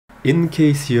In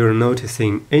case you're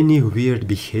noticing any weird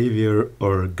behavior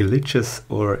or glitches,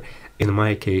 or in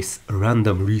my case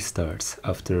random restarts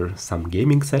after some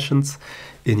gaming sessions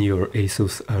in your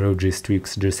Asus ROG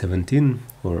Strix G17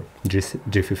 or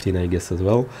G15 I guess as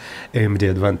well, AMD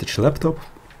Advantage laptop,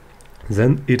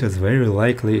 then it is very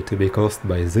likely to be caused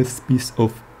by this piece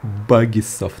of buggy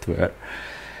software.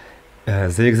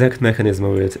 The exact mechanism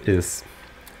of it is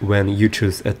when you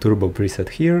choose a turbo preset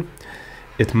here,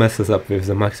 it messes up with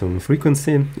the maximum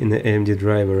frequency in the AMD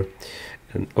driver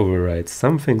and overrides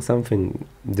something.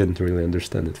 Didn't really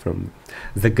understand it from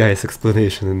the guy's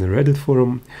explanation in the Reddit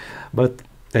forum, but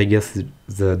I guess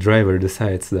the driver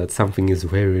decides that something is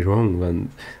very wrong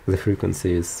when the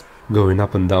frequency is going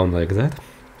up and down like that,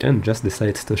 and just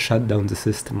decides to shut down the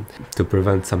system to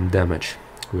prevent some damage,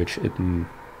 which it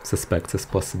suspects is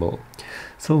possible.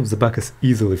 So the bug is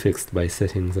easily fixed by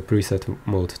setting the preset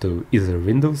mode to either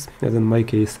Windows, as in my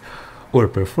case, or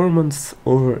performance,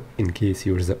 or in case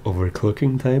you're the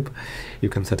overclocking type, you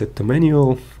can set it to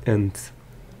manual and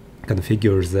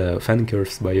configure the fan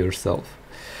curves by yourself.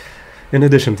 In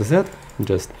addition to that,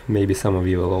 just maybe some of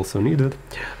you will also need it,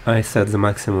 I set the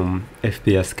maximum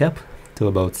FPS cap to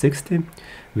about 60,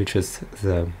 which is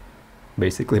the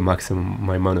basically maximum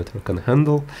my monitor can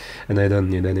handle, and I don't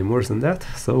need any more than that,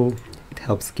 so it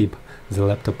helps keep the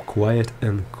laptop quiet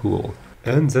and cool.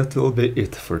 And that will be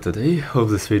it for today. Hope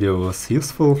this video was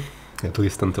useful, at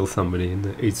least until somebody in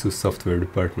the Asus software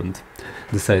department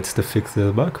decides to fix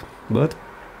the bug, but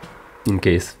in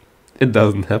case it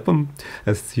doesn't happen,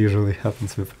 as usually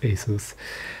happens with Asus,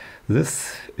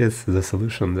 this is the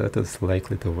solution that is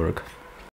likely to work.